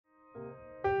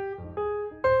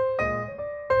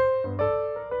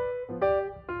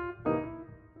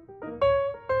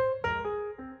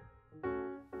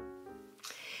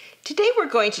Today we're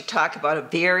going to talk about a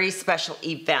very special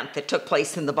event that took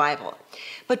place in the Bible.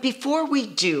 But before we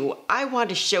do, I want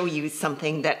to show you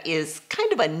something that is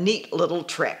kind of a neat little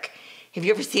trick. Have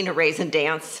you ever seen a raisin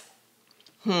dance?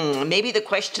 Maybe the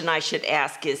question I should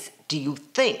ask is, do you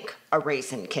think a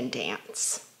raisin can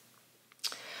dance?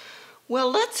 Well,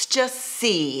 let's just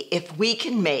see if we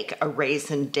can make a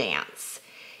raisin dance.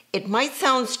 It might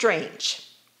sound strange,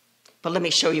 but let me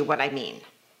show you what I mean.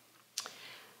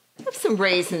 I have some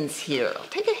raisins here. I'll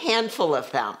take a handful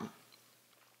of them.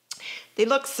 They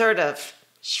look sort of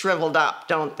shriveled up,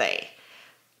 don't they?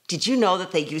 Did you know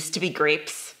that they used to be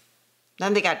grapes?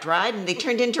 Then they got dried and they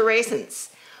turned into raisins.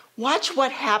 Watch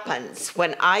what happens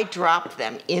when I drop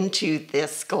them into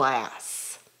this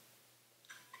glass.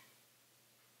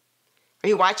 Are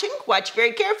you watching? Watch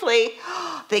very carefully.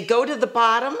 They go to the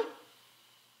bottom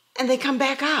and they come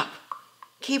back up.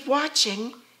 Keep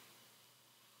watching.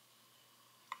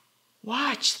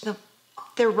 Watch them.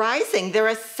 They're rising. They're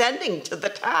ascending to the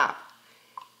top.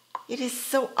 It is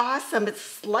so awesome.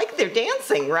 It's like they're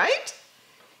dancing, right?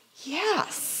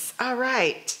 Yes. All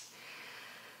right.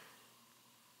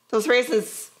 Those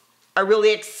raisins are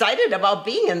really excited about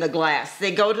being in the glass.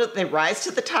 They rise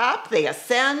to the top, they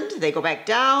ascend, they go back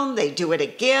down, they do it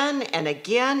again and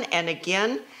again and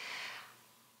again.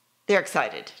 They're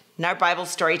excited. And our Bible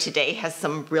story today has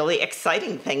some really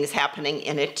exciting things happening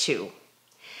in it too.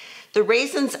 The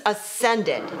raisins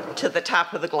ascended to the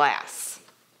top of the glass.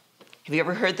 Have you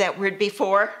ever heard that word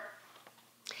before?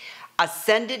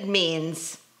 Ascended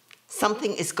means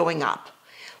something is going up.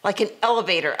 Like an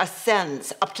elevator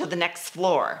ascends up to the next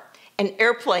floor. An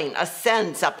airplane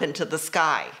ascends up into the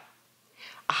sky.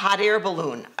 A hot air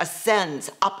balloon ascends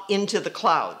up into the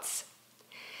clouds.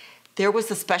 There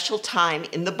was a special time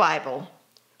in the Bible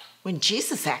when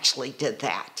Jesus actually did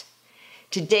that.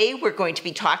 Today, we're going to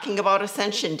be talking about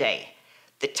Ascension Day,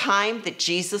 the time that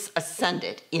Jesus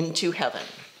ascended into heaven.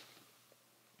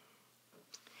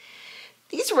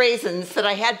 These raisins that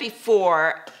I had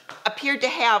before appeared to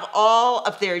have all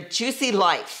of their juicy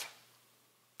life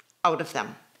out of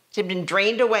them. It had been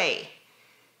drained away.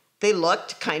 They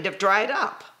looked kind of dried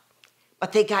up,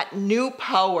 but they got new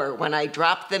power when I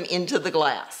dropped them into the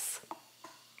glass.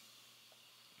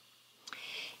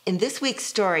 In this week's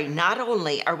story, not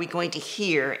only are we going to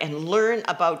hear and learn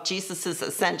about Jesus'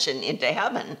 ascension into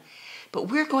heaven, but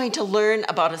we're going to learn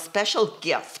about a special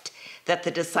gift that the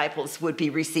disciples would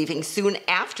be receiving soon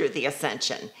after the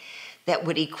ascension that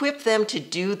would equip them to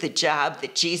do the job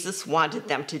that Jesus wanted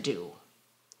them to do.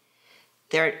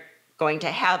 They're going to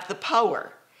have the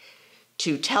power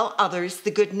to tell others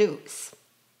the good news,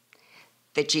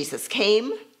 that Jesus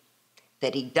came,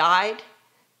 that he died,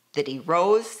 that he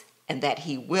rose, and that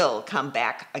he will come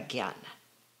back again.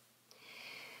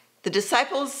 The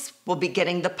disciples will be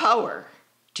getting the power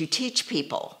to teach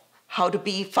people how to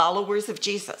be followers of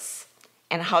Jesus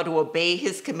and how to obey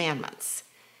his commandments.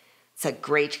 It's a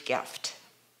great gift.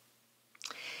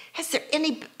 Has there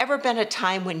ever been a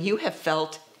time when you have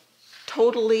felt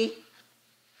totally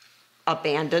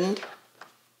abandoned,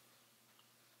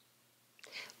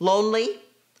 lonely,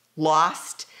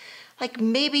 lost? Like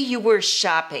maybe you were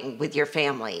shopping with your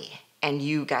family and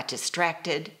you got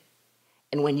distracted,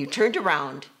 and when you turned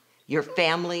around, your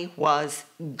family was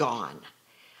gone.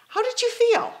 How did you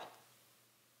feel?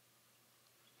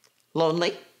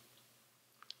 Lonely?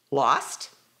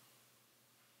 Lost?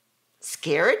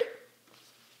 Scared?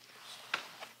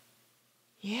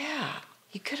 Yeah,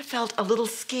 you could have felt a little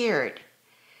scared.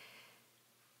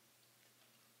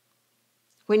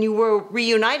 When you were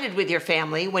reunited with your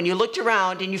family, when you looked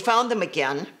around and you found them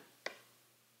again,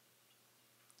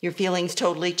 your feelings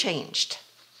totally changed.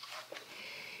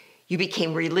 You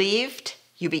became relieved,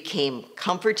 you became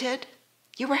comforted,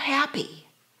 you were happy.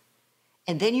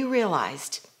 And then you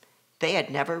realized they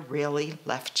had never really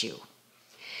left you.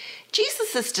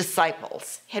 Jesus'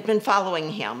 disciples had been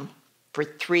following him for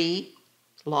 3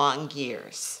 long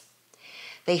years.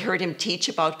 They heard him teach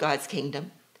about God's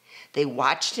kingdom. They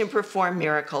watched him perform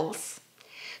miracles.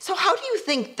 So how do you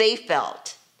think they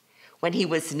felt when he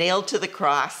was nailed to the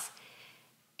cross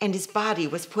and his body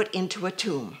was put into a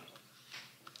tomb?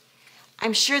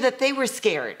 I'm sure that they were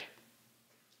scared,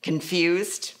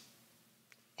 confused,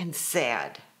 and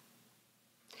sad.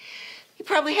 You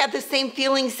probably had the same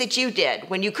feelings that you did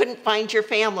when you couldn't find your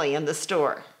family in the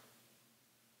store.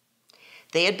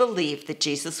 They had believed that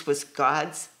Jesus was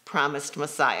God's promised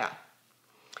Messiah,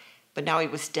 but now he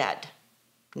was dead,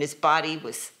 and his body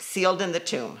was sealed in the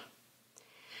tomb.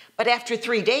 But after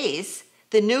 3 days,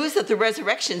 the news of the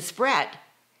resurrection spread,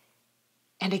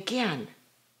 and again,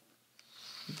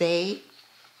 they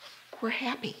were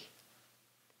happy.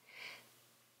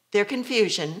 their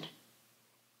confusion,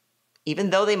 even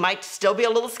though they might still be a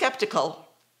little skeptical,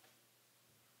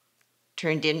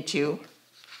 turned into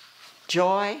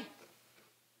joy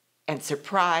and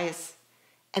surprise,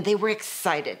 and they were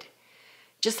excited,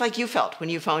 just like you felt when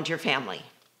you found your family.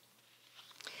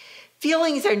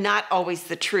 Feelings are not always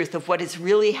the truth of what is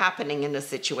really happening in a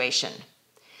situation.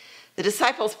 The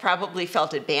disciples probably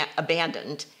felt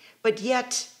abandoned, but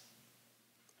yet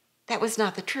that was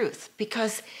not the truth,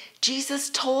 because Jesus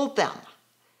told them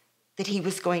that he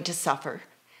was going to suffer,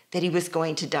 that he was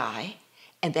going to die,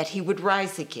 and that he would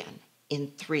rise again in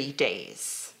 3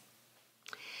 days.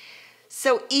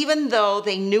 So even though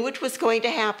they knew it was going to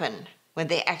happen, when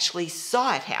they actually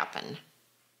saw it happen,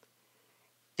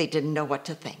 they didn't know what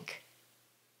to think.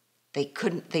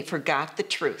 They forgot the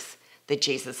truth that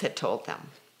Jesus had told them.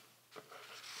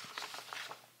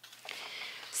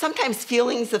 Sometimes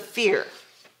feelings of fear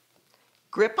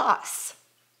grip us.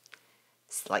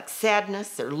 It's like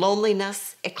sadness or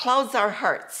loneliness. It clouds our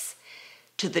hearts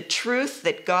to the truth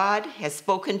that God has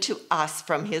spoken to us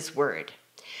from his word.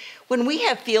 When we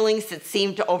have feelings that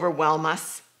seem to overwhelm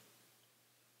us,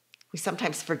 we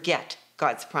sometimes forget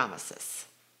God's promises.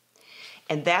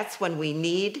 And that's when we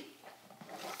need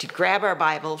to grab our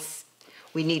Bibles,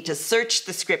 we need to search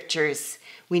the scriptures,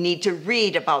 we need to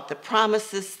read about the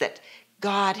promises that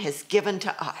God has given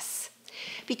to us.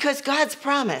 Because God's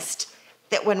promised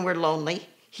that when we're lonely,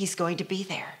 he's going to be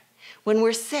there. When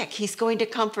we're sick, he's going to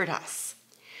comfort us.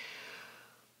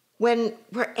 When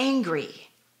we're angry,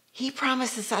 he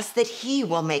promises us that he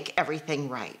will make everything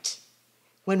right.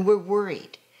 When we're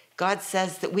worried, God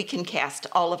says that we can cast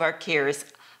all of our cares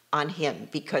on him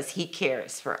because he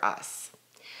cares for us.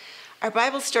 Our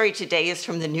Bible story today is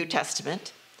from the New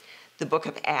Testament, the book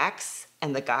of Acts,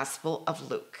 and the Gospel of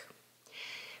Luke.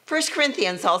 1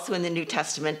 Corinthians, also in the New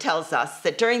Testament, tells us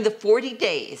that during the 40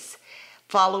 days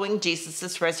following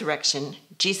Jesus' resurrection,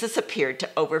 Jesus appeared to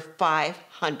over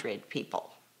 500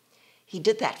 people. He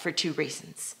did that for 2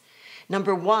 reasons.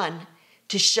 Number 1,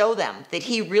 to show them that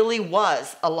he really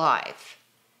was alive.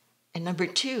 And number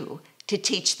 2, to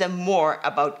teach them more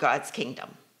about God's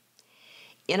kingdom.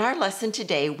 In our lesson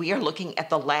today, we are looking at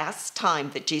the last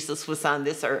time that Jesus was on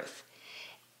this earth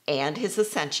and his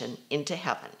ascension into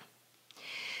heaven.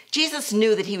 Jesus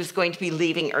knew that he was going to be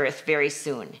leaving earth very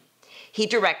soon. He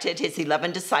directed his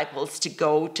 11 disciples to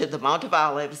go to the Mount of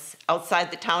Olives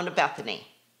outside the town of Bethany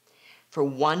for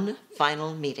one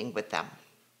final meeting with them.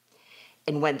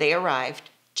 And when they arrived,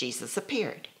 Jesus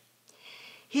appeared.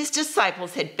 His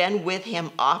disciples had been with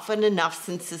him often enough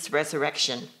since his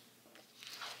resurrection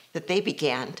that they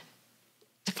began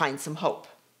to find some hope.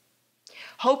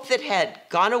 Hope that had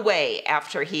gone away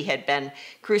after he had been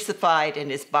crucified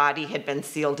and his body had been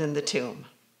sealed in the tomb.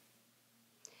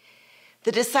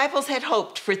 The disciples had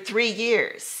hoped for 3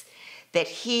 years that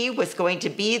he was going to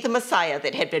be the Messiah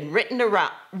that had been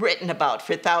written about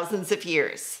for thousands of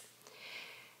years.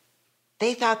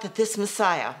 They thought that this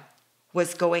Messiah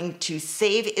was going to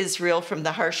save Israel from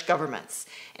the harsh governments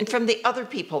and from the other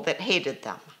people that hated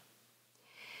them.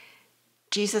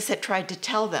 Jesus had tried to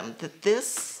tell them that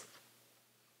this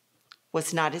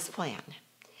was not his plan.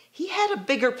 He had a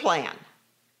bigger plan.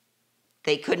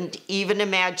 They couldn't even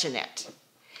imagine it.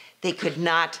 They could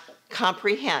not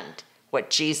comprehend what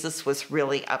Jesus was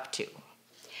really up to.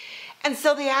 And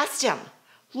so they asked him,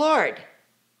 "Lord,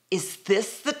 is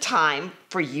this the time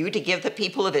for you to give the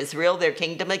people of Israel their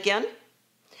kingdom again?"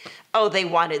 Oh, they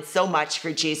wanted so much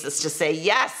for Jesus to say,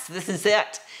 "Yes, this is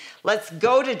it. Let's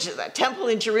go to the temple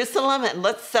in Jerusalem and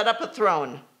let's set up a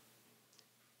throne."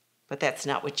 But that's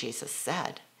not what Jesus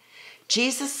said.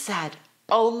 Jesus said,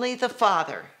 only the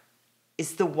Father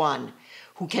is the one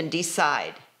who can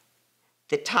decide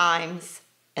the times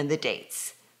and the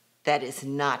dates. That is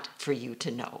not for you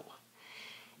to know.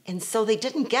 And so they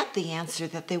didn't get the answer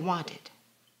that they wanted.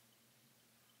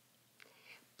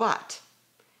 But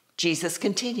Jesus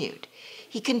continued.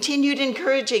 He continued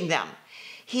encouraging them.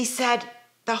 He said,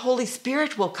 the Holy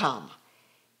Spirit will come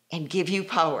and give you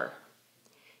power.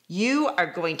 You are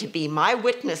going to be my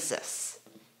witnesses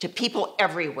to people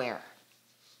everywhere.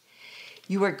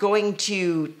 You are going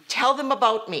to tell them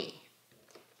about me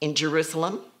in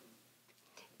Jerusalem,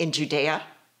 in Judea,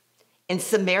 in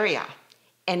Samaria,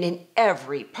 and in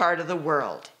every part of the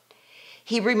world.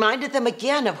 He reminded them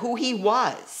again of who he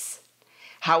was,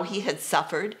 how he had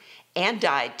suffered and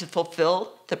died to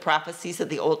fulfill the prophecies of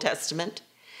the Old Testament,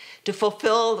 to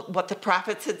fulfill what the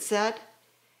prophets had said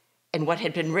and what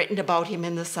had been written about him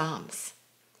in the Psalms.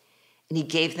 And he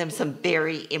gave them some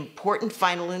very important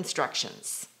final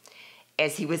instructions.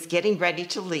 As he was getting ready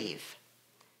to leave,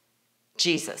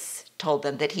 Jesus told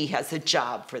them that he has a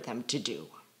job for them to do.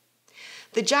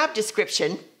 The job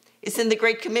description is in the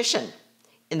Great Commission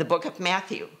in the book of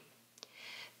Matthew.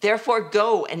 Therefore,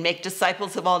 go and make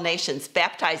disciples of all nations,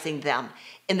 baptizing them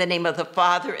in the name of the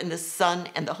Father and the Son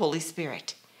and the Holy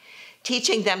Spirit,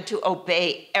 teaching them to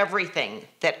obey everything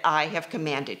that I have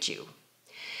commanded you.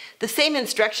 The same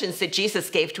instructions that Jesus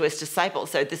gave to his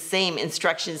disciples are the same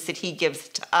instructions that he gives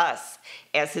to us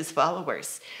as his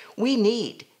followers. We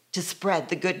need to spread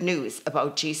the good news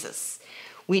about Jesus.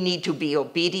 We need to be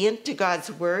obedient to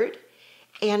God's word,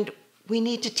 and we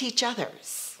need to teach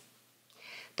others.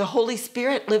 The Holy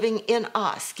Spirit living in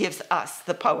us gives us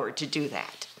the power to do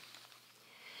that.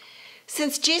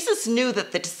 Since Jesus knew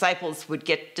that the disciples would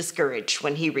get discouraged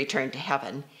when he returned to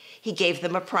heaven, he gave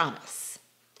them a promise.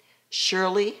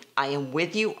 Surely I am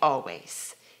with you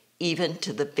always, even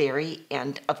to the very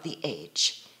end of the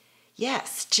age.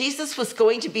 Yes, Jesus was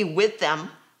going to be with them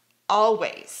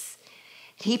always.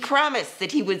 He promised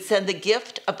that he would send the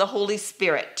gift of the Holy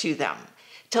Spirit to them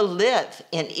to live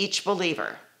in each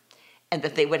believer, and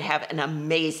that they would have an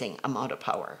amazing amount of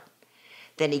power.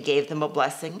 Then he gave them a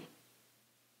blessing.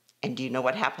 And do you know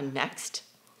what happened next?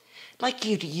 I'd like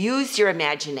you to use your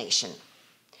imagination.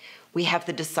 We have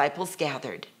the disciples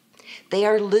gathered. They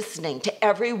are listening to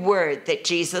every word that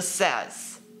Jesus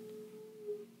says.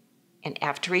 And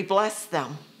after he blessed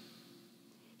them,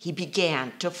 he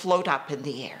began to float up in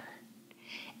the air.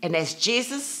 And as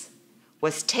Jesus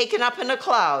was taken up in a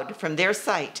cloud from their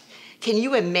sight, can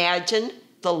you imagine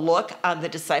the look on the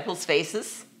disciples'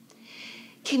 faces?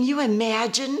 Can you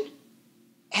imagine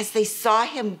as they saw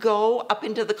him go up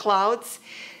into the clouds?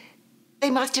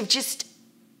 They must have just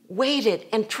waited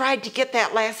and tried to get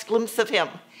that last glimpse of him.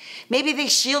 Maybe they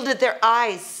shielded their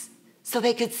eyes so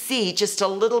they could see just a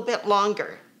little bit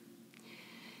longer.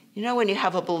 You know when you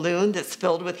have a balloon that's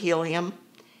filled with helium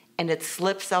and it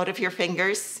slips out of your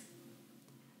fingers?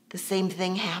 The same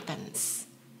thing happens.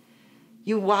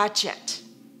 You watch it.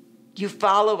 You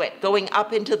follow it going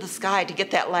up into the sky to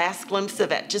get that last glimpse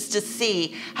of it, just to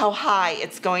see how high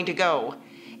it's going to go.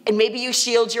 And maybe you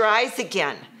shield your eyes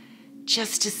again,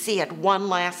 just to see it one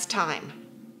last time.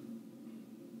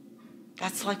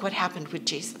 That's like what happened with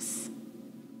Jesus.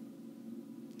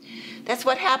 That's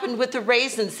what happened with the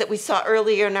raisins that we saw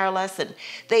earlier in our lesson.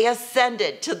 They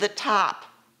ascended to the top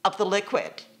of the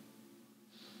liquid.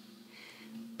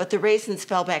 But the raisins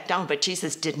fell back down, but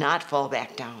Jesus did not fall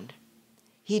back down.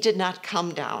 He did not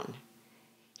come down.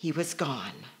 He was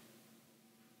gone.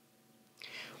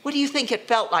 What do you think it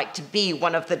felt like to be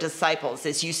one of the disciples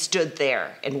as you stood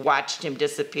there and watched him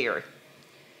disappear?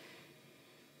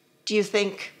 Do you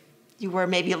think you were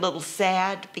maybe a little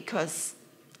sad because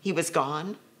he was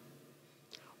gone?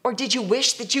 Or did you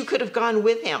wish that you could have gone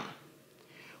with him?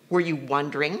 Were you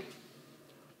wondering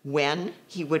when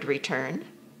he would return?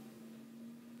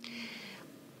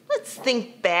 Let's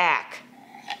think back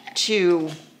to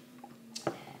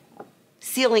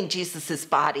sealing Jesus'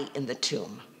 body in the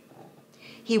tomb.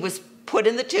 He was put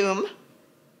in the tomb.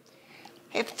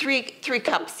 I have three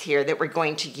cups here that we're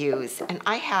going to use, and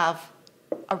I have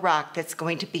a rock that's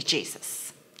going to be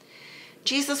Jesus.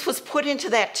 Jesus was put into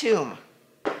that tomb.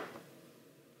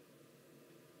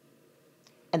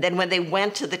 And then when they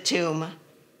went to the tomb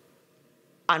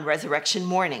on resurrection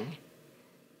morning,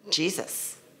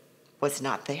 Jesus was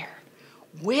not there.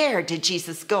 Where did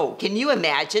Jesus go? Can you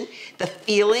imagine the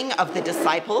feeling of the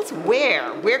disciples?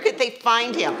 Where could they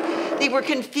find him? They were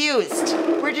confused.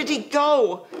 Where did he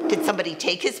go? Did somebody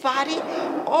take his body?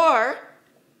 Or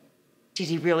did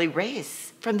he really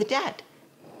raise from the dead,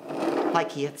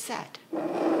 like he had said?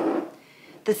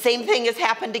 The same thing has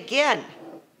happened again.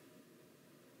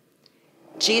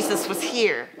 Jesus was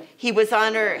here. He was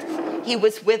on earth. He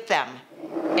was with them.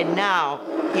 And now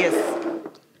he is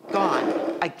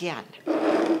gone again.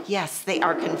 Yes, they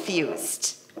are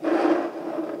confused.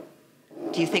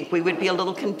 Do you think we would be a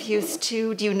little confused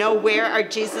too? Do you know where our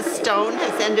Jesus stone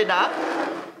has ended up?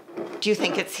 Do you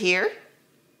think it's here?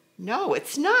 No,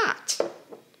 it's not.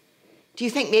 Do you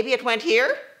think maybe it went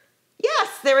here? Yes,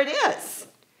 there it is.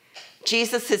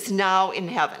 Jesus is now in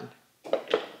heaven,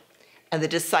 and the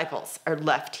disciples are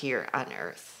left here on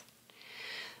earth.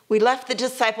 We left the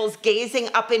disciples gazing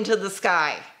up into the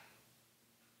sky,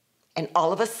 and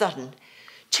all of a sudden,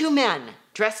 2 men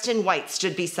dressed in white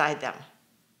stood beside them.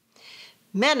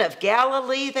 "Men of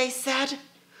Galilee," they said,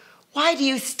 "why do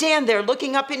you stand there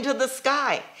looking up into the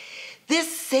sky?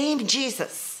 This same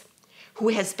Jesus who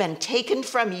has been taken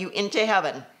from you into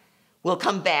heaven will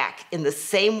come back in the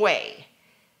same way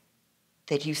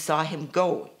that you saw him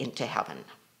go into heaven."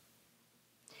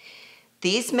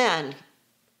 These men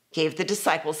gave the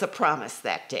disciples a promise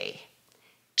that day.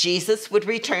 Jesus would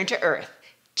return to earth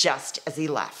just as he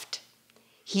left.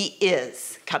 He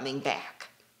is coming back.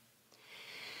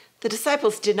 The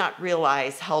disciples did not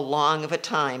realize how long of a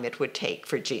time it would take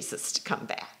for Jesus to come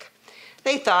back.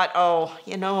 They thought,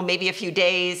 maybe a few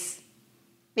days,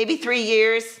 maybe 3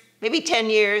 years, maybe 10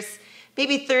 years,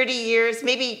 maybe 30 years,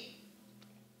 maybe.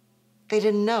 They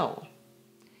didn't know.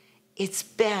 It's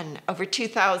been over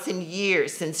 2,000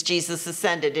 years since Jesus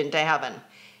ascended into heaven,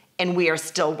 and we are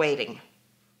still waiting.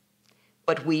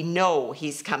 But we know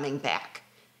he's coming back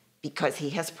because he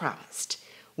has promised.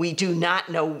 We do not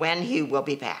know when he will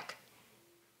be back,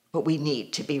 but we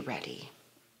need to be ready.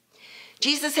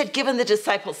 Jesus had given the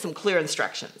disciples some clear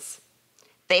instructions.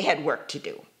 They had work to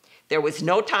do. There was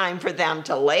no time for them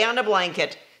to lay on a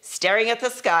blanket, staring at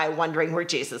the sky, wondering where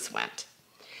Jesus went.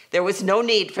 There was no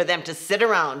need for them to sit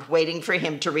around waiting for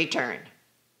him to return.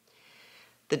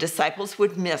 The disciples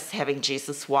would miss having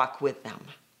Jesus walk with them.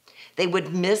 They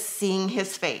would miss seeing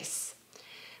his face.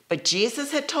 But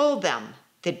Jesus had told them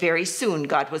that very soon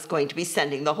God was going to be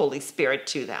sending the Holy Spirit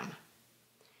to them.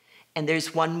 And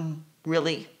there's one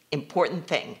really important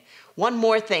thing, one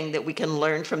more thing that we can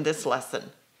learn from this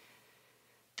lesson.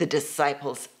 The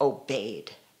disciples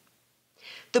obeyed.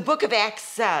 The book of Acts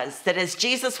says that as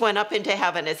Jesus went up into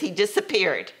heaven, as he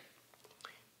disappeared,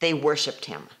 they worshiped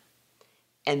him.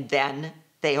 And then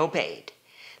they obeyed.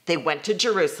 They went to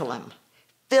Jerusalem,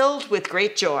 filled with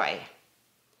great joy,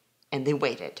 and they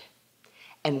waited.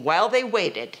 And while they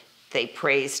waited, they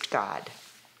praised God.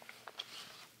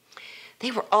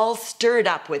 They were all stirred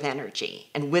up with energy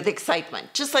and with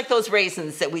excitement, just like those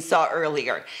raisins that we saw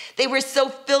earlier. They were so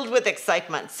filled with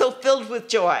excitement, so filled with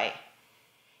joy.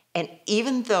 And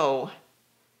even though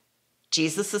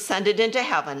Jesus ascended into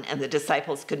heaven and the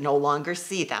disciples could no longer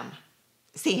see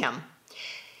him,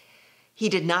 he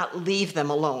did not leave them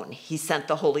alone. He sent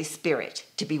the Holy Spirit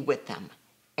to be with them.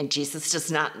 And Jesus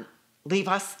does not leave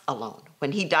us alone.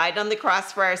 When he died on the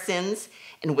cross for our sins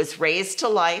and was raised to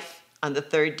life on the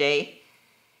third day,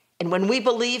 and when we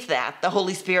believe that, the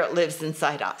Holy Spirit lives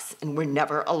inside us, and we're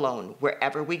never alone.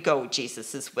 Wherever we go,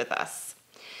 Jesus is with us.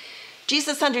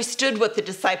 Jesus understood what the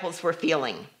disciples were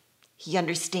feeling. He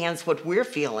understands what we're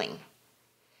feeling,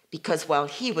 because while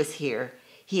he was here,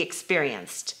 he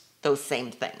experienced those same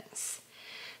things.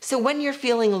 So when you're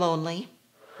feeling lonely,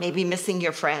 maybe missing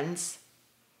your friends,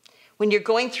 when you're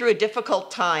going through a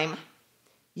difficult time,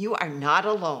 you are not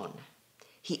alone.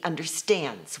 He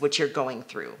understands what you're going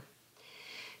through.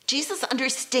 Jesus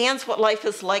understands what life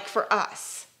is like for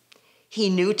us. He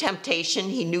knew temptation,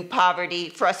 he knew poverty,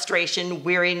 frustration,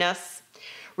 weariness,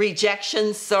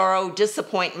 rejection, sorrow,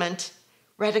 disappointment,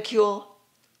 ridicule,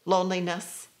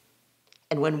 loneliness.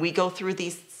 And when we go through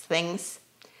these things,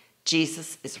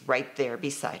 Jesus is right there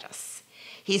beside us.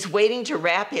 He's waiting to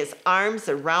wrap his arms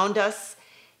around us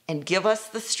and give us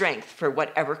the strength for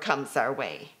whatever comes our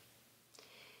way.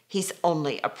 He's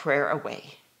only a prayer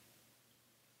away.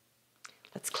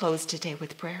 Let's close today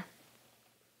with prayer.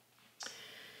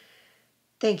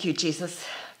 Thank you, Jesus,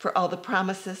 for all the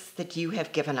promises that you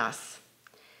have given us,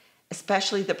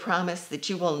 especially the promise that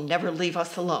you will never leave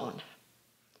us alone,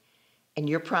 and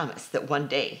your promise that one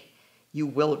day you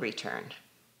will return.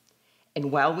 And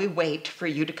while we wait for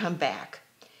you to come back,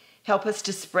 help us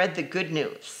to spread the good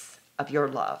news of your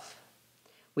love.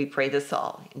 We pray this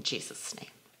all in Jesus'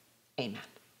 name. Amen.